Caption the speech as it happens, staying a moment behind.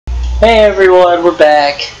Hey everyone, we're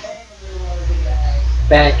back.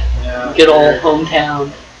 Back. Yeah, Good old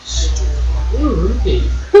hometown. Ooh, Ruby.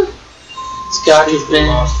 Scotty's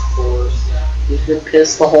he's been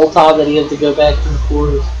pissed the whole time that he had to go back to the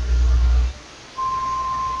forest.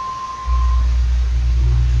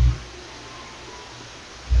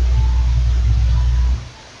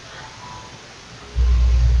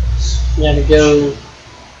 You gotta go,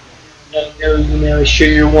 assure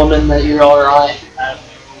your woman that you're alright.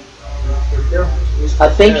 I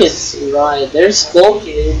think it's right. There's Skull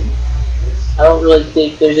Kid. I don't really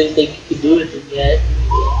think there's anything you can do with it yet.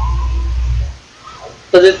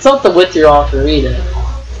 But it's something with your ocarina.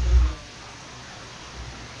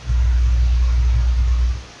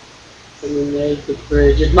 And then there's the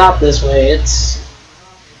bridge. It's not this way. It's...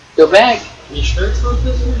 Go back. You sure it's not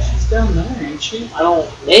this way? She's down there, ain't she? I don't...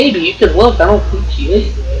 Maybe. You could look. I don't think she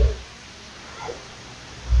is there.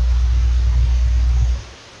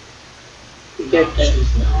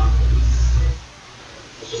 She's not.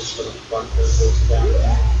 Just for the fun that goes down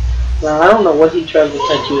there. No, I don't know what he tried to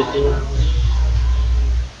cut you with Dylan.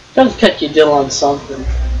 Trying to cut you Dylan on something.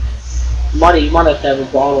 You might have to have a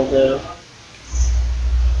bottle though.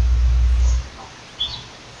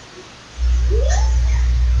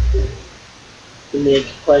 To make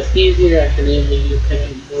life easier, I can enable you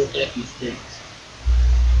picking more decky sticks.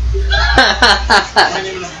 I ain't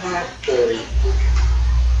even a half 40.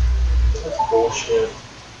 That's bullshit.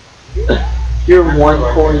 You're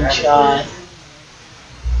 1 point shy.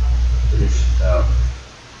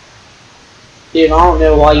 Dude, I don't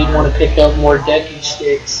know why you'd want to pick up more decky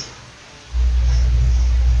sticks.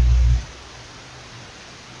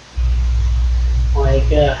 Like,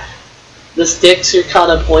 the sticks are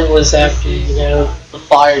kind of pointless after, the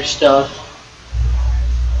fire stuff.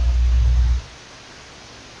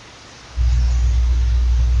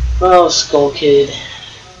 Oh, Skull Kid.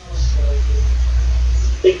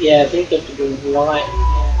 I think if you're going right.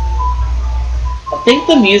 I think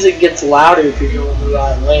the music gets louder if you're going the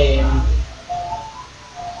right way. I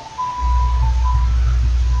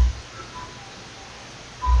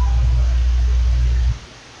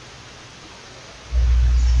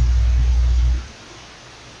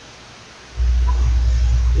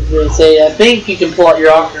was gonna say, I think you can pull out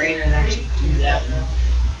your ocarina and actually do that now.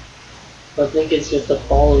 I think it's just a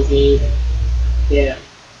follow game. Yeah.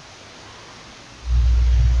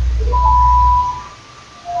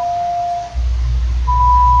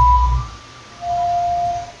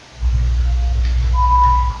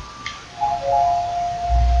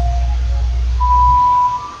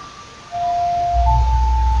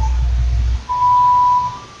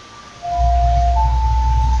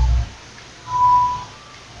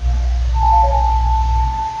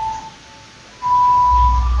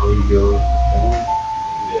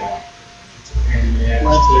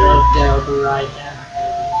 Down the right now.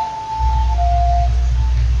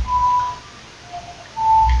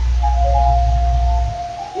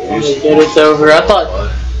 Good, it's over. I thought.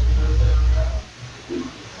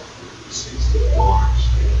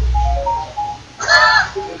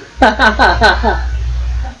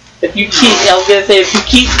 If you keep, I was gonna say, if you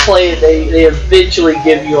keep playing, they eventually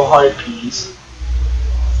give you a heart piece.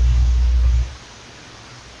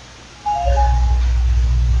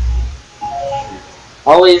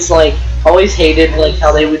 Always hated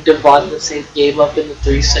how they would divide the same game up into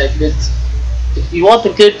 3 segments. If you want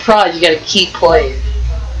the good prize, you gotta keep playing.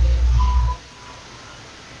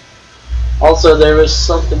 Also, there was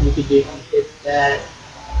something you could do if you hit that.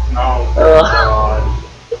 Oh, God.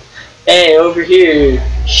 Hey, over here.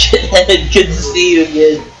 Shithead, good to see you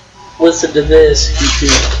again. Listen to this,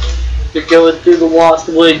 YouTube. If you're going through the lost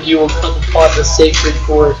wood, you will come upon the sacred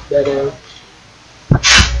forest meadow.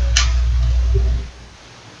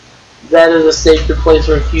 That is a sacred place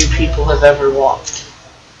where few people have ever walked.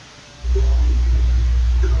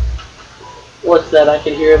 What's that? I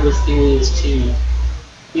can hear a mysterious tune.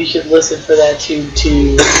 You should listen for that tune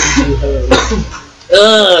too.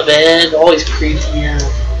 Ugh, man, always creeps me out.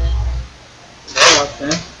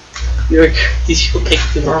 You're crazy. You'll pick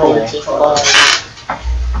the whole just fine.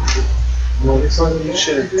 Well, looks like you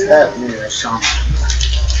should have tapped me or something.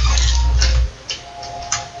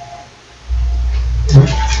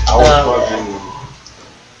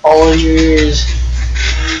 All yours.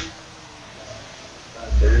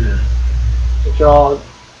 Draw.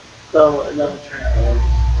 Oh, no.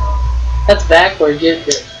 That's backwards, isn't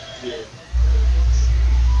it? Yeah.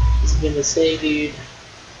 He's gonna say, dude.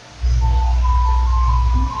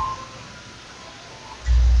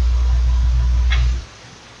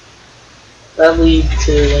 That leads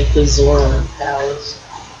to the Zora Palace.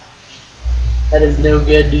 That is no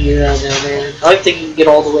good to get around down there. I don't think you can get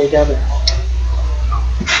all the way down there.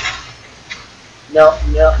 No.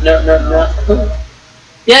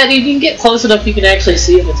 Yeah, dude, you can get close enough you can actually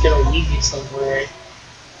see if it's gonna lead you somewhere.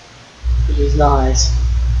 Which is nice.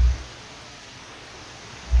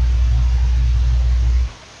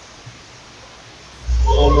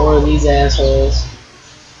 Oh, more of these assholes.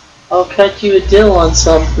 I'll cut you a deal on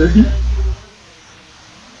something.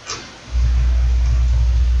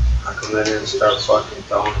 I come in here and start fucking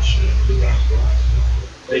throwing shit.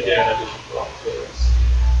 They did, I didn't block this.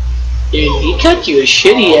 Dude, he cut you a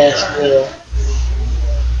shitty ass deal.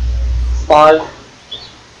 Five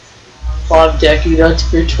Deku nuts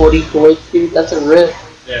for 20 points, dude. That's a rip.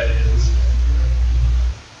 Yeah, it is.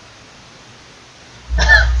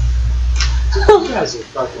 You guys are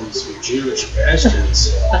fucking some Jewish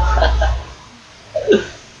bastards.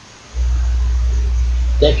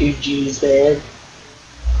 Deku Jews, man.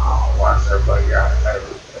 Oh, why does everybody got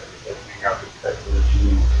everything got to cut to the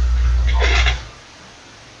Jews?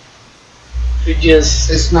 You're just...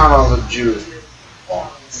 It's not all the Jews.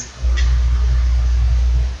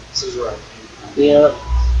 This is right. Yeah.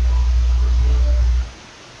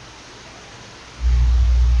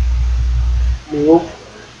 Nope.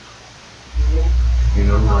 You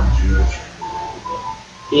know, I'm not Jewish.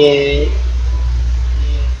 Yeah.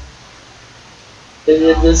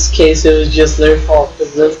 In this case, it was just their fault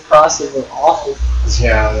because those crosses were awful.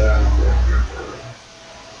 Yeah,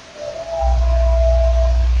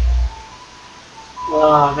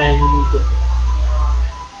 Oh man, you need to.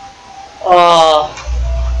 Oh.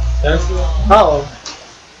 Oh.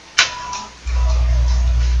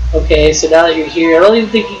 Okay, so now that you're here, I don't even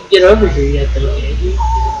think you can get over here yet, though, can you?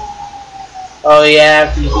 Oh yeah,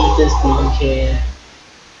 after you beat this dude, you can.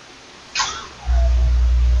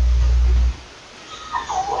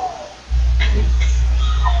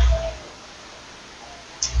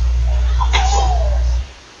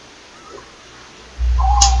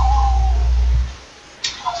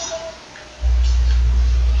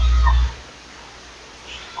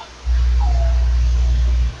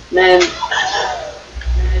 Man.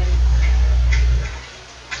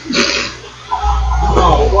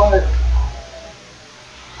 Oh, what?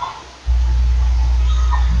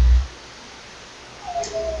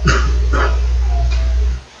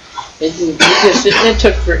 It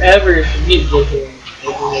took forever for you to get here.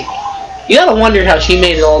 Like, you gotta wonder how she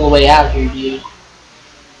made it all the way out here, dude.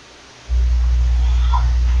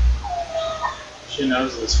 She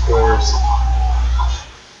knows this course.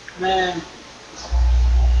 Man.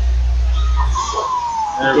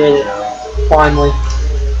 There Did we it. go. Finally.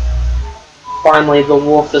 Finally, the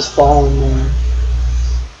wolf has fallen, man.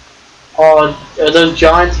 Oh, are those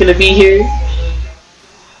giants gonna be here?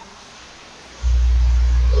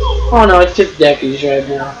 Oh no, it's just Deku's right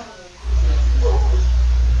now.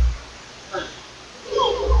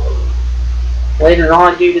 Later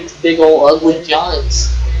on, dude, it's big old ugly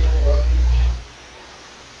giants.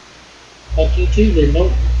 Fuck you too, then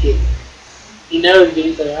don't get. You know,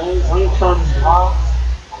 dude, like, I ain't trying to die.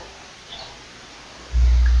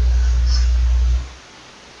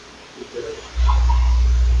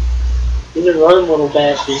 These are running little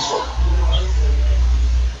bastards.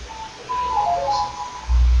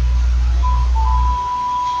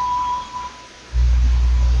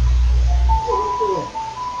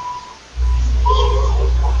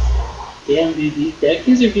 Damn, dude, these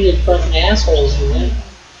Dekus are being fucking assholes, man.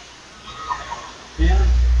 Yeah.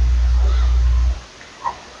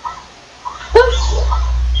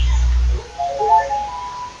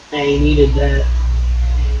 Hey, he needed that.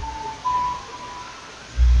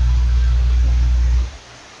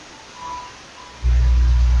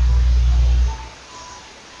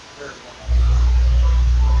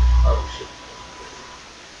 Oh shit.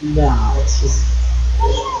 Nah, it's just.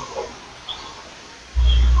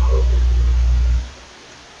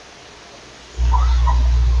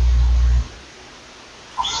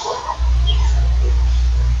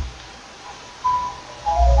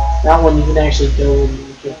 That one you can actually go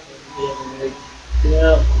and get the other leg.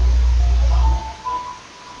 Yeah.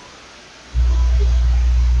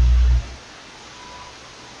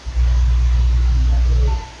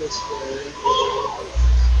 This way.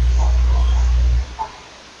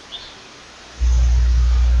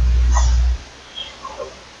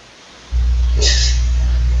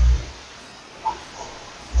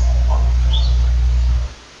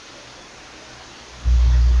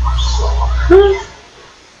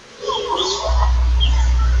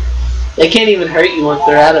 They can't even hurt you once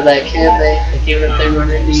they're out of that, can they? Like, even if they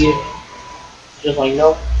run into you. Just like,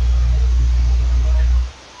 nope.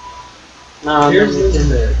 No, Here's this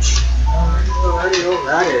bitch.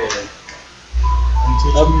 Alright.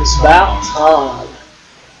 About time.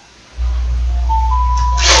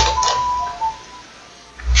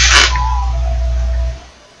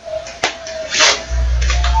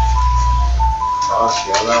 Gosh,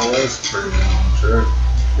 yeah, that was pretty long trip.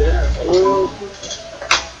 Yeah. Well,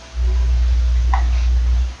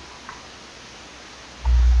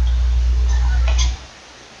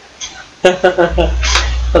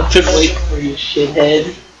 I've been waiting for you,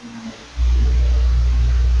 shithead.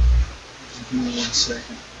 Just give me 1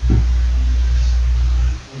 second.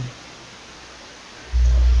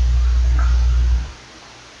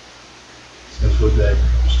 Since we did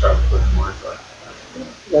start putting work like that.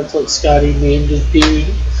 That's what Scotty named his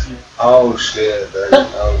dude. Oh shit,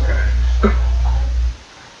 okay.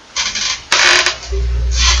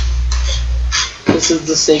 This is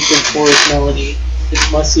the Sacred Forest Melody. It's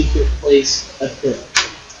my secret place, I feel.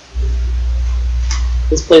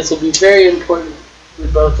 This place will be very important for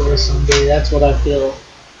both of us someday, that's what I feel.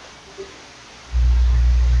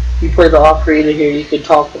 You play the ocarina here, you can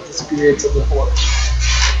talk with the spirits of the forest.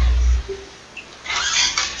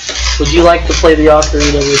 Would you like to play the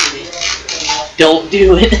ocarina with me? Don't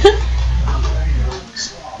do it.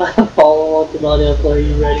 Follow up about it, are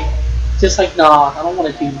you ready? Just like, nah, I don't want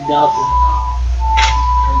to do nothing.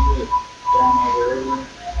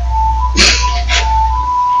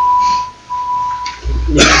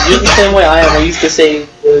 You're the same way I am. I used to say,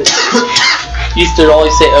 used to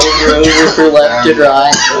always say over for left and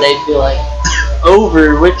right, and they'd be like,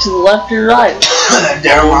 over, which is left or right?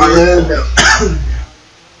 Down on the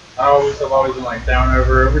I've always been like down,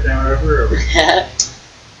 over, down, over.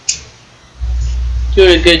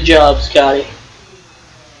 Doing a good job, Scotty.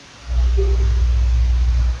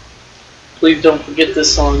 Please don't forget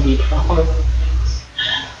this song, you promise.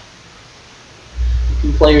 You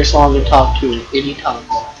can play your song and talk to it anytime.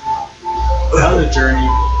 Another journey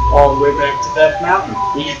all the way back to Death Mountain.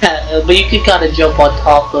 Yeah, but you could kind of jump on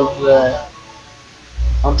top of the,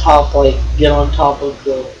 get on top of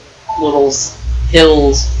the little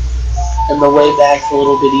hills, and the way back's a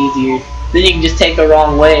little bit easier. Then you can just take a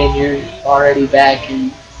wrong way and you're already back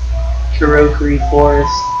in Kurokuri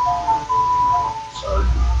Forest. So,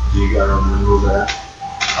 do you gotta remember that?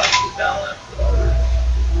 I'll get down after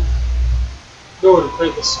go and play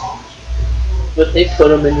the songs. But they put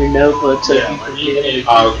them in your notebook so Yeah, you can get it.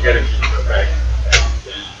 I'll get it from the back.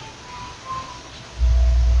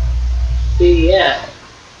 See, yeah.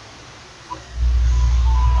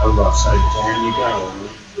 I was about to say, Dan, you gotta remember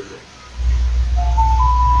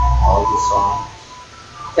all the songs.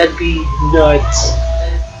 That'd be nuts.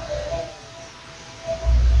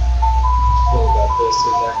 Still got this, so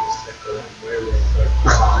I can just take that way real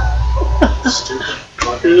quick. Stupid.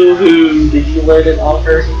 Ooh, did you learn an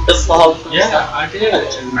ocarina song? Yeah, I did,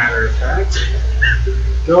 as a matter of fact.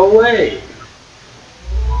 Go away.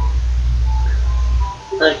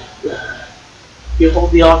 Like, you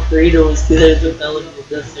hold the ocarina and see there's a melody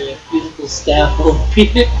that's a musical staff will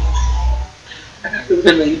be. And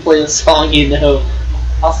then you play a song you know.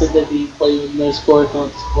 Also, that you play with no chord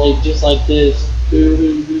notes played just like this.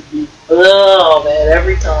 Oh man,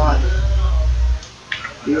 every time.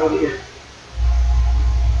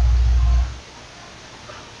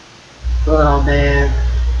 Oh man.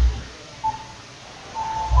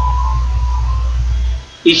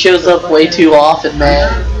 He shows up way too often,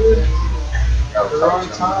 man. There are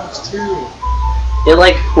times too. It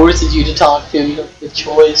like forces you to talk to him. You don't have the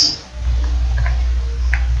choice.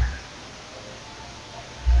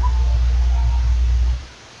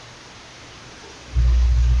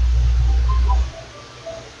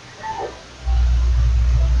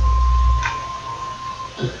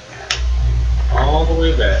 All the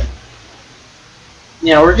way back.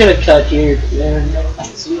 Yeah, we're gonna cut here, and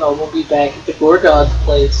so, we'll be back at the Gorgon's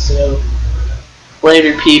place. So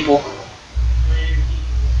later, people.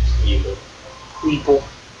 Evil.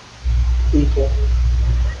 People.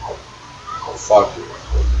 Oh, fuck you.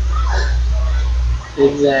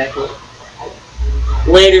 Exactly.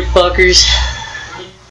 Later, fuckers.